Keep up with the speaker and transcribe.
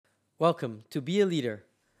Welcome to Be a Leader,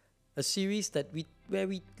 a series where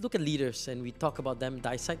we look at leaders and we talk about them,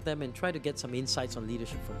 dissect them, and try to get some insights on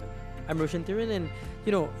leadership from them. I'm Roshan Thiran, and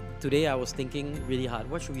today I was thinking really hard,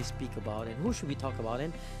 what should we speak about and who should we talk about?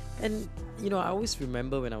 And I always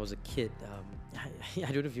remember when I was a kid,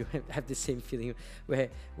 I don't know if you have the same feeling where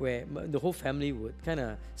the whole family would kind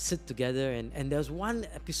of sit together, and there was one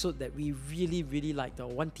episode that we really liked, or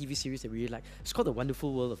one TV series that we really liked. It's called The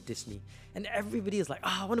Wonderful World of Disney, and everybody is like,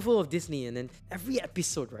 Wonderful World of Disney. And then every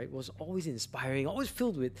episode, right, was always inspiring, always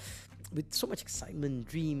filled with so much excitement,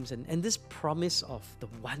 dreams, and this promise of the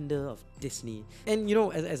wonder of Disney. And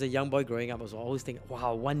as a young boy growing up, I was always thinking,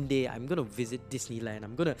 wow, one day I'm gonna visit Disneyland,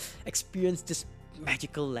 I'm gonna experience this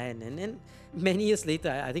magical land. And then many years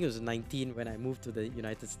later, I think it was 19 when I moved to the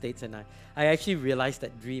United States, and I actually realized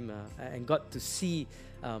that dream and got to see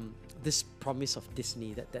this promise of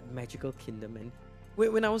Disney, that magical kingdom. And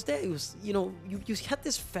when I was there, it was, you had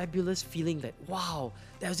this fabulous feeling that, wow,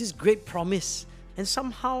 there was this great promise. And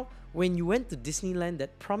somehow, when you went to Disneyland,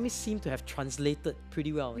 that promise seemed to have translated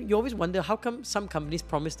pretty well. You always wonder, how come some companies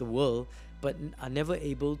promise the world but are never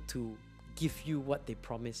able to give you what they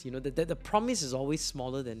promise? The promise is always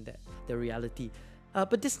smaller than the reality.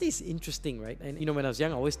 But Disney is interesting, right? And when I was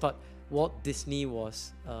young, I always thought Walt Disney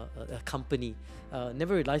was a company.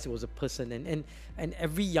 Never realized it was a person. And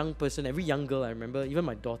every young person, every young girl, I remember, even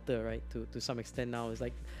my daughter, right, to some extent now, is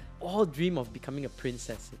like, all dream of becoming a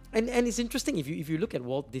princess. And it's interesting if you look at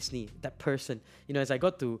Walt Disney, that person, as I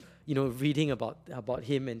got to reading about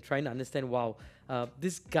him and trying to understand, wow,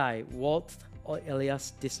 this guy, Walt or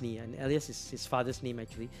Elias Disney, and Elias is his father's name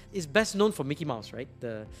actually, is best known for Mickey Mouse, right?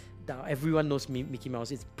 Everyone knows Mickey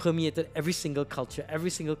Mouse. It's permeated every single culture,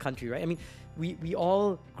 every single country, right? I mean, we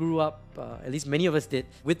all grew up, at least many of us did,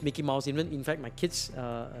 with Mickey Mouse. Even, in fact, my kids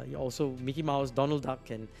also, Mickey Mouse, Donald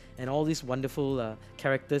Duck, and all these wonderful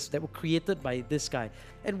characters that were created by this guy.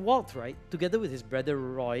 And Walt, right, together with his brother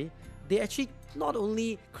Roy, they actually not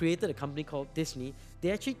only created a company called Disney,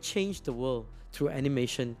 they actually changed the world through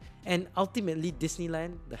animation. And ultimately,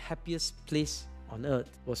 Disneyland, the happiest place on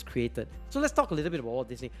earth, was created. So let's talk a little bit about Walt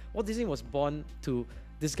Disney. Walt Disney was born to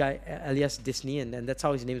this guy, Elias Disney, and that's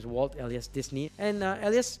how his name is, Walt Elias Disney. And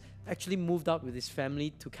Elias actually moved out with his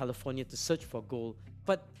family to California to search for gold.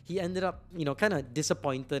 But he ended up, kind of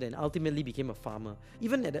disappointed and ultimately became a farmer.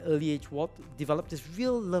 Even at an early age, Walt developed this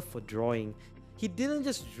real love for drawing. He didn't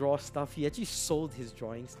just draw stuff, he actually sold his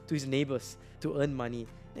drawings to his neighbors to earn money.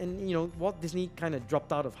 And Walt Disney kind of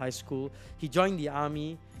dropped out of high school. He joined the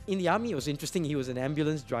army. In the army, it was interesting, he was an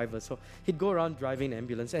ambulance driver, so he'd go around driving an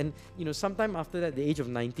ambulance. And sometime after that, at the age of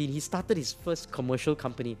 19, he started his first commercial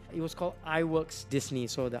company. It was called iWorks Disney,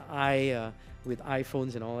 so the I with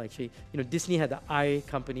iPhones and all, actually. Disney had the I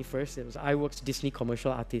company first. It was iWorks Disney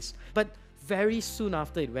Commercial Artists. But very soon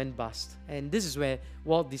after, it went bust. And this is where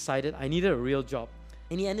Walt decided, I needed a real job.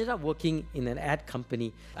 And he ended up working in an ad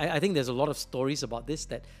company. I think there's a lot of stories about this,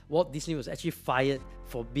 that Walt Disney was actually fired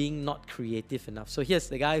for being not creative enough. So here's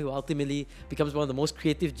the guy who ultimately becomes one of the most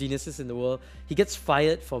creative geniuses in the world. He gets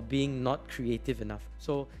fired for being not creative enough.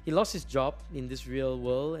 So he lost his job in this real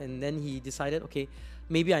world, and then he decided, okay,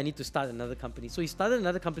 maybe I need to start another company. So he started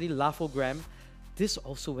another company, Laugh-O-Gram. This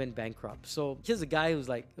also went bankrupt. So here's a guy who's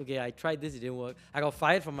like, okay, I tried this, it didn't work. I got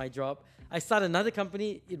fired from my job. I started another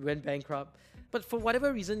company, it went bankrupt. But for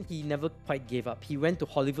whatever reason, he never quite gave up. He went to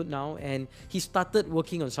Hollywood now, and he started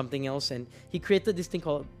working on something else, and he created this thing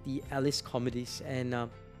called the Alice Comedies. And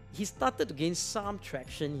he started to gain some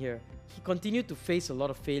traction here. He continued to face a lot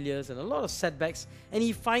of failures and a lot of setbacks, and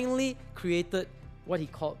he finally created what he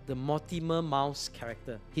called the Mortimer Mouse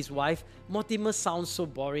character. His wife, Mortimer sounds so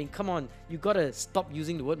boring. Come on, you gotta stop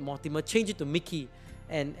using the word Mortimer, change it to Mickey.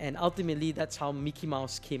 And ultimately, that's how Mickey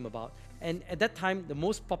Mouse came about. And at that time, the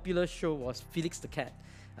most popular show was Felix the Cat.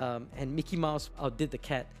 And Mickey Mouse outdid the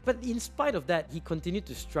cat. But in spite of that, he continued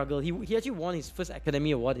to struggle. He actually won his first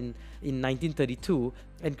Academy Award in 1932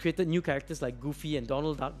 and created new characters like Goofy and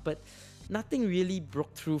Donald Duck. But nothing really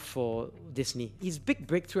broke through for Disney. His big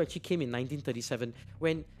breakthrough actually came in 1937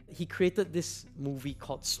 when he created this movie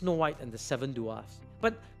called Snow White and the Seven Dwarfs.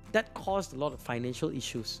 But that caused a lot of financial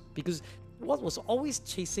issues because Walt was always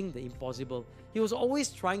chasing the impossible. He was always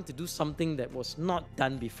trying to do something that was not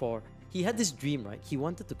done before. He had this dream, right? He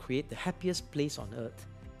wanted to create the happiest place on earth.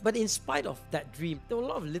 But in spite of that dream, there were a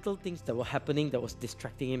lot of little things that were happening that was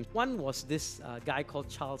distracting him. One was this guy called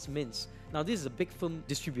Charles Mintz. Now, this is a big film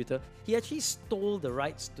distributor. He actually stole the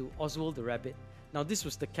rights to Oswald the Rabbit. Now, this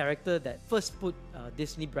was the character that first put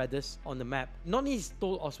Disney Brothers on the map. Not only he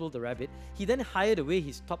stole Oswald the Rabbit, he then hired away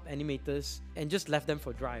his top animators and just left them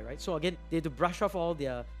for dry, right? So again, they had to brush off all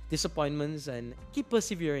their disappointments and keep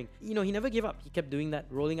persevering. You know, he never gave up. He kept doing that,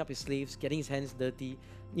 rolling up his sleeves, getting his hands dirty.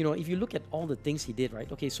 You know, if you look at all the things he did, right?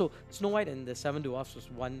 Okay, so Snow White and the Seven Dwarfs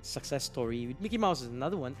was one success story. Mickey Mouse is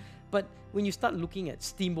another one. But when you start looking at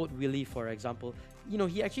Steamboat Willie, for example, you know,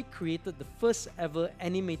 he actually created the first ever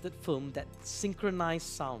animated film that synchronized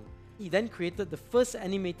sound. He then created the first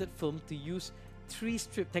animated film to use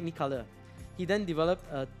 3-strip Technicolor. He then developed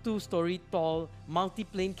a 2-story tall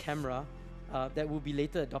multi-plane camera that will be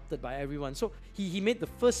later adopted by everyone. So he made the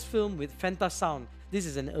first film with Fantasound. This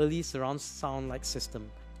is an early surround sound like system.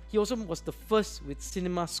 He also was the first with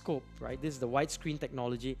CinemaScope, right? This is the widescreen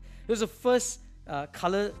technology. He was the first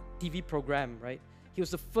color TV program, right? He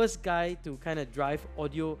was the first guy to kind of drive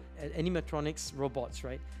audio animatronics robots,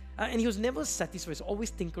 right? And he was never satisfied. He was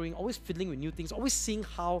always tinkering, always fiddling with new things, always seeing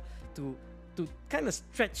how to kind of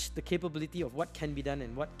stretch the capability of what can be done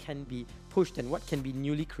and what can be pushed and what can be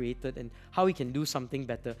newly created and how he can do something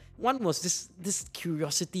better. One was this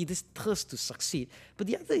curiosity, this thirst to succeed. But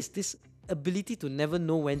the other is this ability to never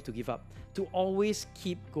know when to give up, to always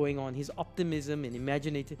keep going on. His optimism and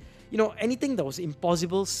imaginative. You know, anything that was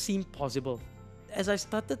impossible seemed possible. As I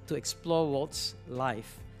started to explore Walt's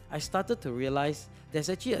life, I started to realize there's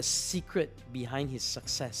actually a secret behind his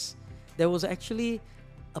success. There was actually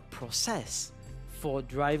a process for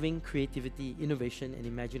driving creativity, innovation, and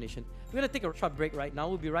imagination. We're going to take a short break right now.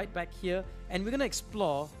 We'll be right back here, and we're going to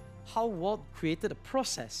explore how Walt created a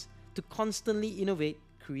process to constantly innovate,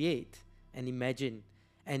 create, and imagine,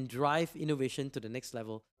 and drive innovation to the next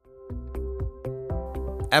level.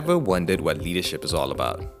 Ever wondered what leadership is all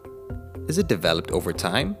about? Is it developed over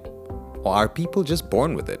time? Or are people just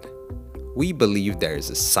born with it? We believe there is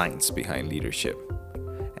a science behind leadership,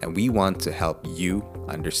 and we want to help you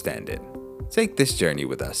understand it. Take this journey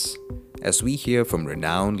with us as we hear from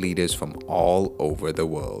renowned leaders from all over the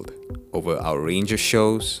world over our range of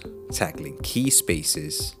shows tackling key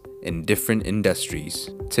spaces in different industries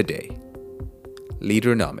today.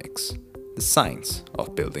 Leaderonomics, the science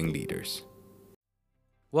of building leaders.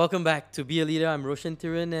 Welcome back to Be a Leader. I'm Roshan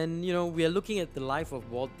Thiran, and you know, we are looking at the life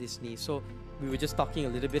of Walt Disney. So we were just talking a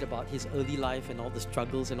little bit about his early life and all the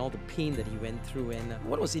struggles and all the pain that he went through. And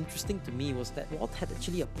what was interesting to me was that Walt had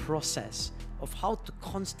actually a process of how to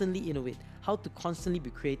constantly innovate, how to constantly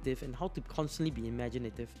be creative, and how to constantly be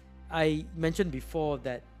imaginative. I mentioned before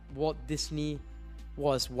that Walt Disney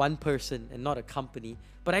was one person and not a company,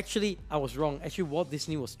 but actually I was wrong. Actually, Walt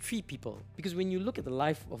Disney was 3 people, because when you look at the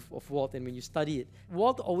life of Walt and when you study it,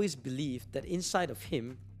 Walt always believed that inside of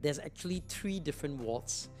him there's actually 3 different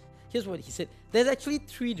Walts. Here's what he said: there's actually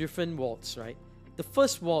 3 different Walts, right? The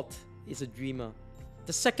first Walt is a dreamer,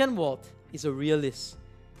 the second Walt is a realist,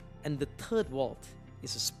 and the third Walt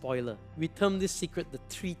is a spoiler. We term this secret the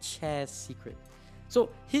 3 chairs secret. So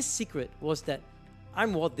his secret was that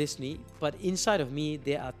I'm Walt Disney, but inside of me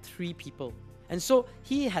there are 3 people. And so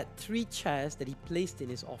he had 3 chairs that he placed in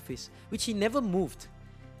his office, which he never moved.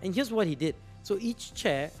 And here's what he did. So each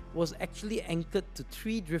chair was actually anchored to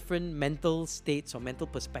 3 different mental states or mental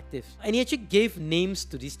perspectives. And he actually gave names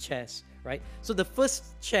to these chairs, right? So the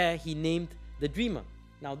first chair he named the dreamer.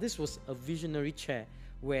 Now this was a visionary chair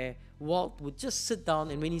where Walt would just sit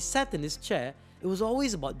down, and when he sat in his chair, it was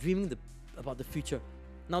always about dreaming about the future.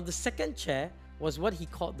 Now the second chair was what he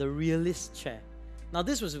called the realist chair. Now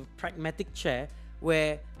this was a pragmatic chair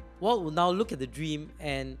where Walt will now look at the dream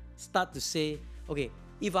and start to say, okay,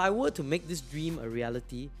 if I were to make this dream a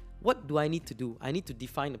reality, what do I need to do? I need to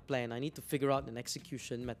define a plan. I need to figure out an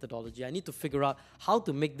execution methodology. I need to figure out how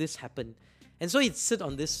to make this happen. And so he'd sit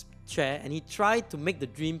on this chair and he tried to make the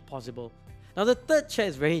dream possible. Now the third chair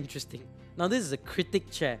is very interesting. Now this is a critic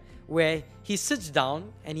chair where he sits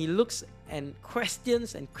down and he looks and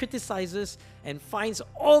questions and criticizes and finds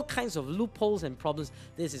all kinds of loopholes and problems.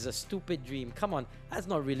 This is a stupid dream. Come on, that's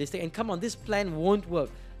not realistic. And come on, this plan won't work.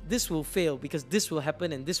 This will fail because this will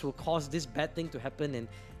happen and this will cause this bad thing to happen, and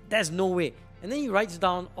there's no way. And then he writes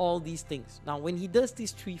down all these things. Now when he does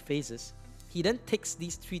these 3 phases, he then takes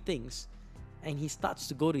these 3 things and he starts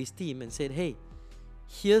to go to his team and said, hey,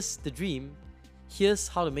 here's the dream, here's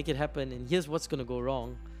how to make it happen, and here's what's going to go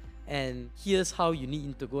wrong, and here's how you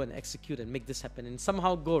need to go and execute and make this happen, and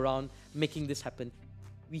somehow go around making this happen.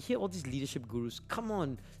 We hear all these leadership gurus, come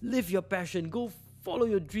on, live your passion, go follow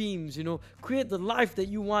your dreams, create the life that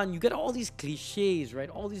you want. You get all these cliches, right?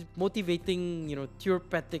 All these motivating,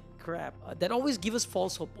 therapeutic crap that always give us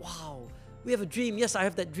false hope. Wow, we have a dream. Yes, I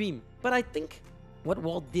have that dream. But I think what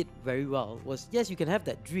Walt did very well was, yes, you can have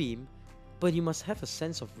that dream, but you must have a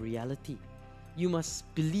sense of reality. You must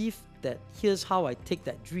believe that here's how I take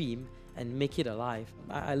that dream and make it alive.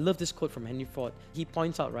 I love this quote from Henry Ford. He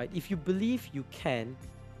points out, right, if you believe you can,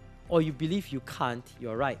 or you believe you can't,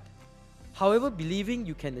 you're right. However, believing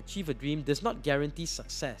you can achieve a dream does not guarantee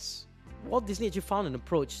success. Walt Disney actually found an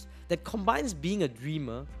approach that combines being a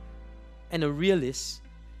dreamer and a realist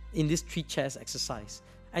in this three chairs exercise.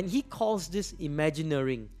 And he calls this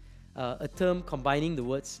Imagineering, a term combining the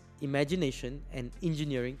words imagination and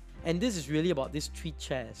engineering. And this is really about these three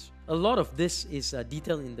chairs. A lot of this is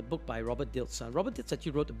detailed in the book by Robert Dilts. Robert Dilts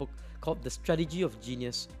actually wrote a book called The Strategy of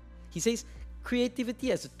Genius. He says,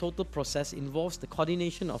 creativity as a total process involves the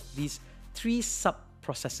coordination of these three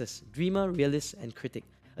sub-processes: dreamer, realist, and critic.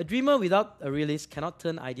 A dreamer without a realist cannot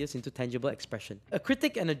turn ideas into tangible expression. A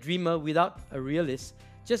critic and a dreamer without a realist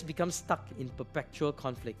just become stuck in perpetual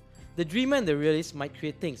conflict. The dreamer and the realist might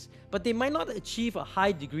create things, but they might not achieve a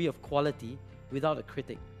high degree of quality without a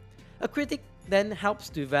critic. A critic then helps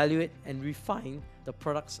to evaluate and refine the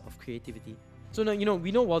products of creativity. So now,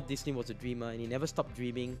 we know Walt Disney was a dreamer, and he never stopped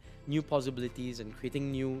dreaming new possibilities and creating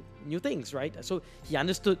new things, right? So he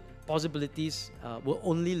understood possibilities were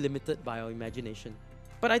only limited by our imagination.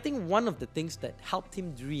 But I think one of the things that helped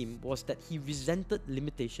him dream was that he resented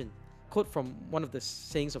limitation. Quote from one of the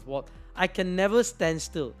sayings of Walt: "I can never stand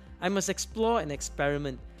still. I must explore and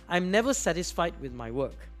experiment. I'm never satisfied with my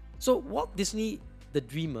work." So Walt Disney, the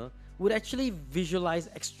dreamer, would actually visualize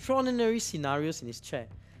extraordinary scenarios in his chair.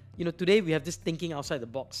 Today we have this thinking outside the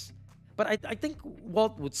box. But I think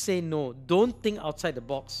Walt would say, no, don't think outside the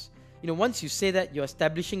box. Once you say that, you're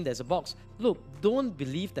establishing there's a box. Look, don't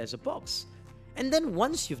believe there's a box. And then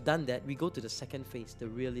once you've done that, we go to the second phase, the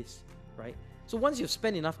realist, right? So once you've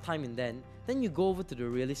spent enough time in then you go over to the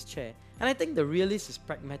realist chair. And I think the realist is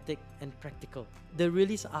pragmatic and practical. The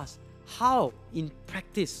realist asks, how in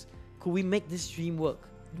practice could we make this dream work?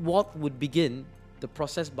 Walt would begin the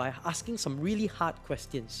process by asking some really hard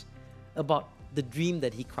questions about the dream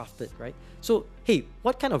that he crafted, right? So, hey,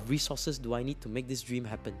 what kind of resources do I need to make this dream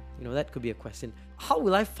happen? That could be a question. How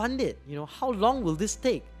will I fund it? How long will this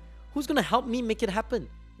take? Who's going to help me make it happen?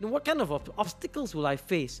 What kind of obstacles will I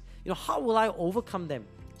face? How will I overcome them?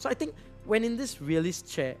 So I think when in this realist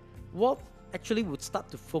chair, Walt actually would start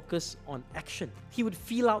to focus on action. He would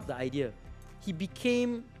feel out the idea. He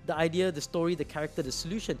became the idea, the story, the character, the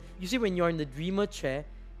solution. You see, when you're in the dreamer chair,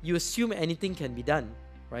 you assume anything can be done,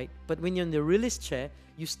 right? But when you're in the realist chair,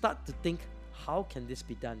 you start to think, how can this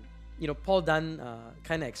be done? Paul Dunn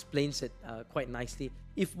kind of explains it quite nicely.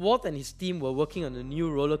 If Walt and his team were working on a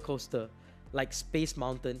new roller coaster like Space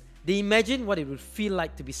Mountain, they imagined what it would feel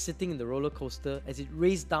like to be sitting in the roller coaster as it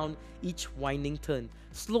raced down each winding turn,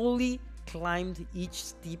 slowly climbed each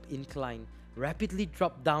steep incline, rapidly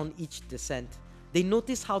dropped down each descent. They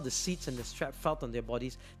noticed how the seats and the strap felt on their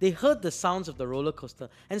bodies. They heard the sounds of the roller coaster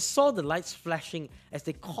and saw the lights flashing as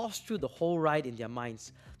they coursed through the whole ride in their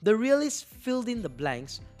minds. The realists filled in the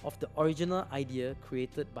blanks of the original idea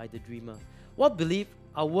created by the dreamer. Walt believed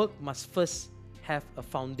our work must first have a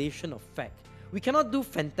foundation of fact. We cannot do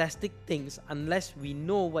fantastic things unless we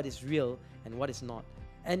know what is real and what is not.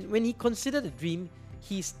 And when he considered a dream,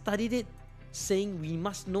 he studied it, saying we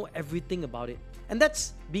must know everything about it. And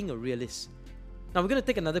that's being a realist. Now we're going to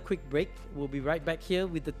take another quick break. We'll be right back here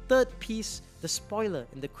with the third piece, the spoiler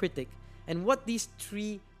and the critic, and what these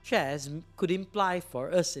three chairs could imply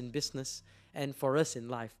for us in business and for us in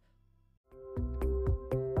life.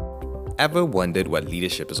 Ever wondered what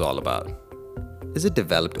leadership is all about? Is it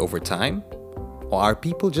developed over time? Or are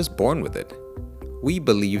people just born with it? We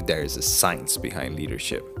believe there is a science behind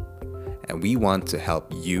leadership, and we want to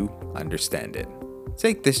help you understand it.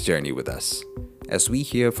 Take this journey with us as we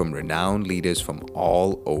hear from renowned leaders from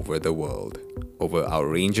all over the world, over our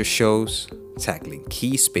range of shows, tackling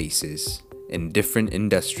key spaces in different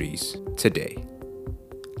industries today.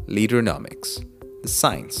 Leaderonomics, the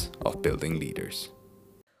science of building leaders.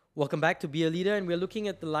 Welcome back to Be a Leader, and we're looking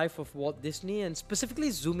at the life of Walt Disney and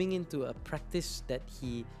specifically zooming into a practice that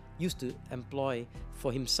he used to employ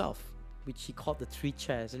for himself, which he called the three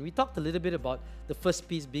chairs. And we talked a little bit about the first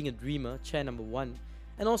piece being a dreamer, chair number 1,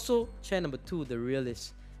 and also chair number 2, the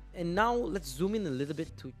realist. And now let's zoom in a little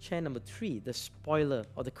bit to chair number 3, the spoiler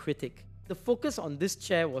or the critic. The focus on this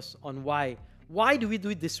chair was on why. Why do we do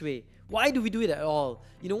it this way? Why do we do it at all?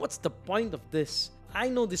 What's the point of this? I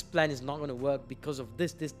know this plan is not going to work because of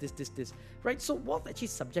this, right? So Walt actually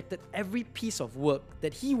subjected every piece of work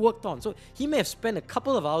that he worked on. So he may have spent a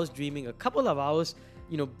couple of hours dreaming, a couple of hours,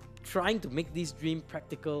 trying to make this dream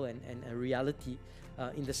practical and a reality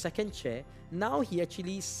in the second chair. Now he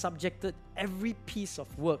actually subjected every piece of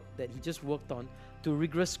work that he just worked on to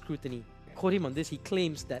rigorous scrutiny. Quote him on this, he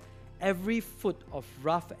claims that every foot of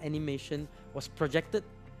rough animation was projected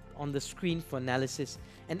on the screen for analysis,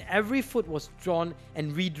 and every foot was drawn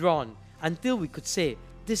and redrawn until we could say,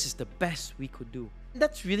 this is the best we could do.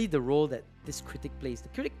 That's really the role that this critic plays. The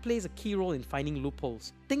critic plays a key role in finding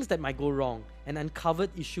loopholes, things that might go wrong, and uncovered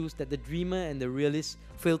issues that the dreamer and the realist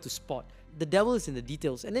fail to spot. The devil is in the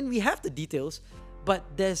details, and then we have the details, but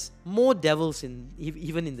there's more devils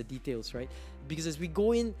even in the details, right? Because as we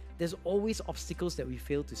go in, there's always obstacles that we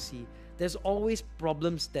fail to see. There's always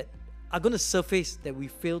problems that are going to surface that we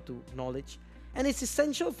fail to acknowledge. And it's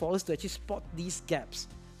essential for us to actually spot these gaps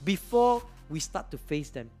before we start to face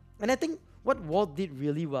them. And I think what Walt did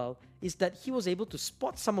really well is that he was able to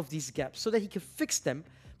spot some of these gaps so that he could fix them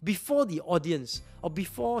before the audience or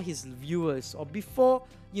before his viewers or before,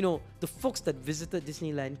 the folks that visited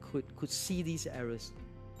Disneyland could see these errors.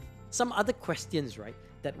 Some other questions, right,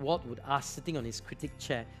 that Walt would ask sitting on his critic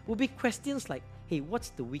chair would be questions like, hey, what's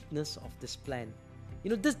the weakness of this plan?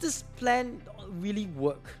 Does this plan really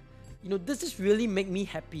work? Does this really make me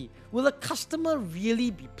happy? Will a customer really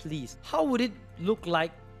be pleased? How would it look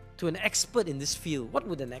like to an expert in this field? What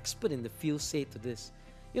would an expert in the field say to this?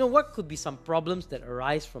 What could be some problems that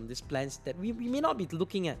arise from these plans that we may not be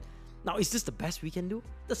looking at? Now, is this the best we can do?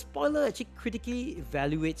 The spoiler actually critically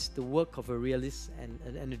evaluates the work of a realist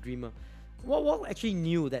and a dreamer. Walt actually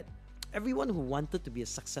knew that everyone who wanted to be a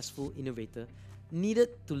successful innovator needed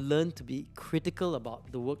to learn to be critical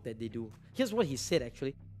about the work that they do. Here's what he said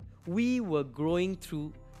actually. We were growing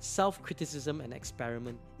through self-criticism and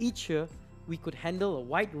experiment. Each year, we could handle a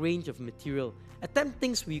wide range of material, attempt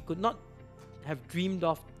things we could not have dreamed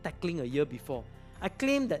of tackling a year before. I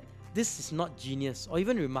claim that this is not genius or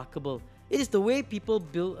even remarkable. It is the way people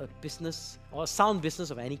build a business or a sound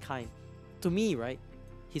business of any kind. To me, right,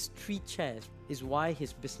 his 3 chairs is why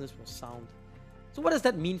his business was sound. So what does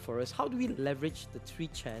that mean for us? How do we leverage the 3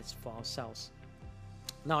 chairs for ourselves?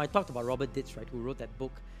 Now, I talked about Robert Ditz, right, who wrote that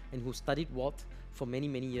book and who studied Walt for many,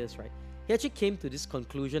 many years, right? He actually came to this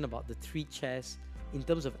conclusion about the 3 chairs in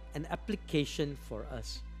terms of an application for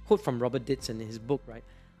us. Quote from Robert Ditz in his book, right?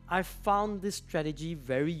 I found this strategy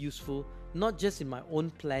very useful, not just in my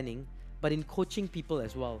own planning, but in coaching people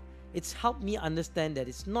as well. It's helped me understand that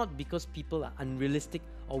it's not because people are unrealistic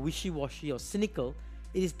or wishy-washy or cynical,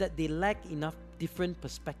 it is that they lack enough different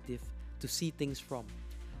perspective to see things from.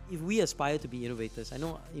 If we aspire to be innovators, I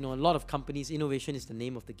know, a lot of companies, innovation is the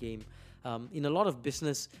name of the game. In a lot of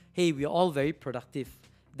business, hey, we are all very productive.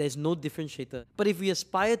 There's no differentiator. But if we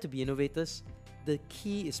aspire to be innovators, the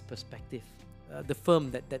key is perspective. The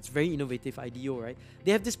firm that's very innovative, IDEO, right?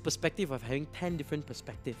 They have this perspective of having 10 different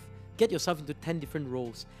perspectives. Get yourself into 10 different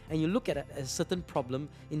roles and you look at a certain problem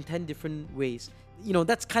in 10 different ways.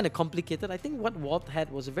 That's kind of complicated. I think what Walt had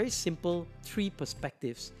was a very simple 3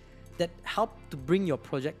 perspectives that help to bring your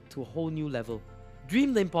project to a whole new level.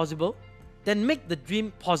 Dream the impossible, then make the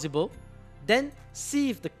dream possible, then see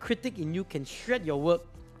if the critic in you can shred your work,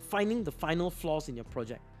 finding the final flaws in your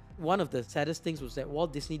project. One of the saddest things was that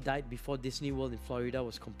Walt Disney died before Disney World in Florida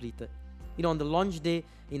was completed. On the launch day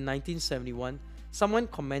in 1971, someone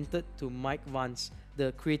commented to Mike Vance,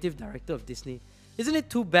 the creative director of Disney, "Isn't it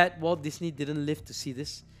too bad Walt Disney didn't live to see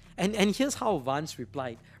this?" And here's how Vance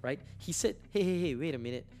replied, right? He said, hey, wait a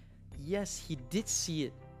minute. Yes, he did see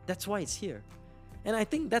it. That's why it's here. And I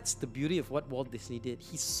think that's the beauty of what Walt Disney did.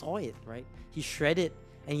 He saw it, right? He shredded,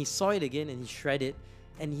 and he saw it again, and he shredded,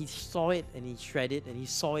 and he saw it, and he shredded, and he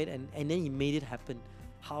saw it, and then he made it happen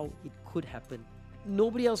how it could happen.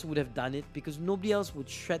 Nobody else would have done it because nobody else would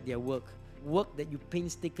shred their work that you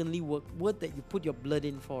painstakingly work that you put your blood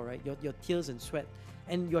in for, right? Your tears and sweat,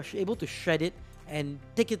 and you're able to shred it and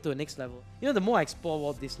take it to the next level. The more I explore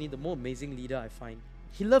Walt Disney, the more amazing leader I find.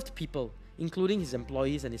 He loved people, including his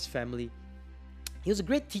employees and his family. He was a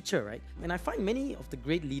great teacher, right? And I find many of the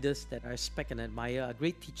great leaders that I respect and admire are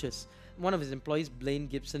great teachers. One of his employees, Blaine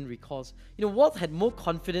Gibson, recalls, Walt had more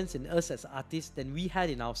confidence in us as artists than we had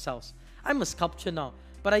in ourselves. I'm a sculptor now,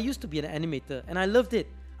 but I used to be an animator and I loved it.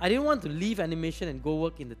 I didn't want to leave animation and go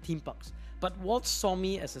work in the theme parks. But Walt saw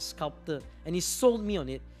me as a sculptor and he sold me on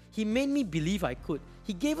it. He made me believe I could.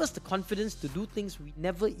 He gave us the confidence to do things we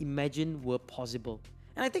never imagined were possible.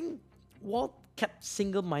 And I think Walt kept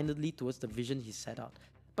single-mindedly towards the vision he set out.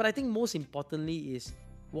 But I think most importantly is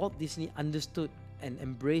Walt Disney understood and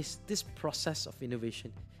embraced this process of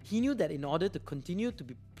innovation. He knew that in order to continue to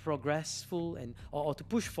be progressful or to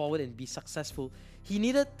push forward and be successful, he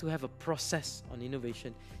needed to have a process on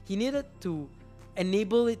innovation. He needed to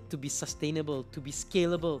enable it to be sustainable, to be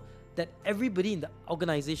scalable, that everybody in the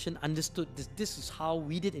organization understood this is how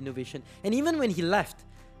we did innovation. And even when he left,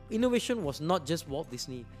 innovation was not just Walt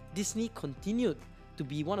Disney. Disney continued to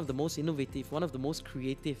be one of the most innovative, one of the most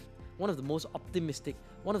creative, one of the most optimistic,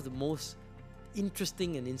 one of the most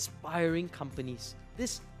interesting and inspiring companies.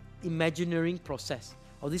 This Imagineering process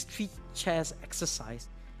or this three chairs exercise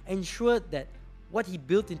ensured that what he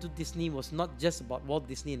built into Disney was not just about Walt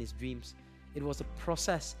Disney and his dreams. It was a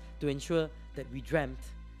process to ensure that we dreamt,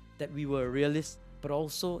 that we were realists, but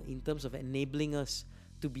also in terms of enabling us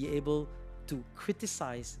to be able to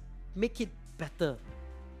criticize, make it better,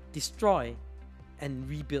 destroy, and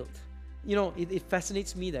rebuild. It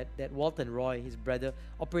fascinates me that Walt and Roy, his brother,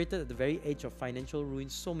 operated at the very edge of financial ruin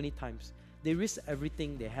so many times. They risked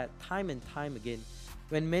everything they had, time and time again,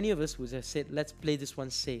 when many of us would have said, let's play this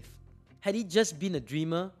one safe. Had he just been a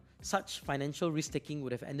dreamer, such financial risk-taking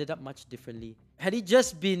would have ended up much differently. Had he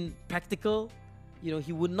just been practical,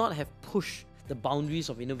 he would not have pushed the boundaries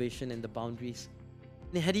of innovation and the boundaries.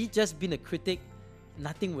 And had he just been a critic,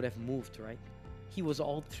 nothing would have moved, right? He was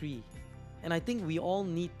all three. And I think we all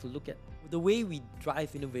need to look at the way we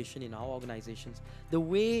drive innovation in our organizations, the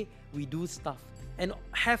way we do stuff, and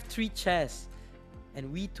have three chairs.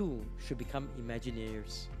 And we too should become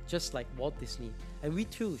Imagineers, just like Walt Disney. And we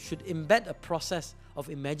too should embed a process of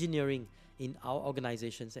Imagineering in our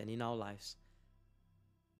organizations and in our lives.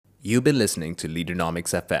 You've been listening to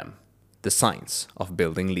Leadernomics FM, the science of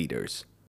building leaders.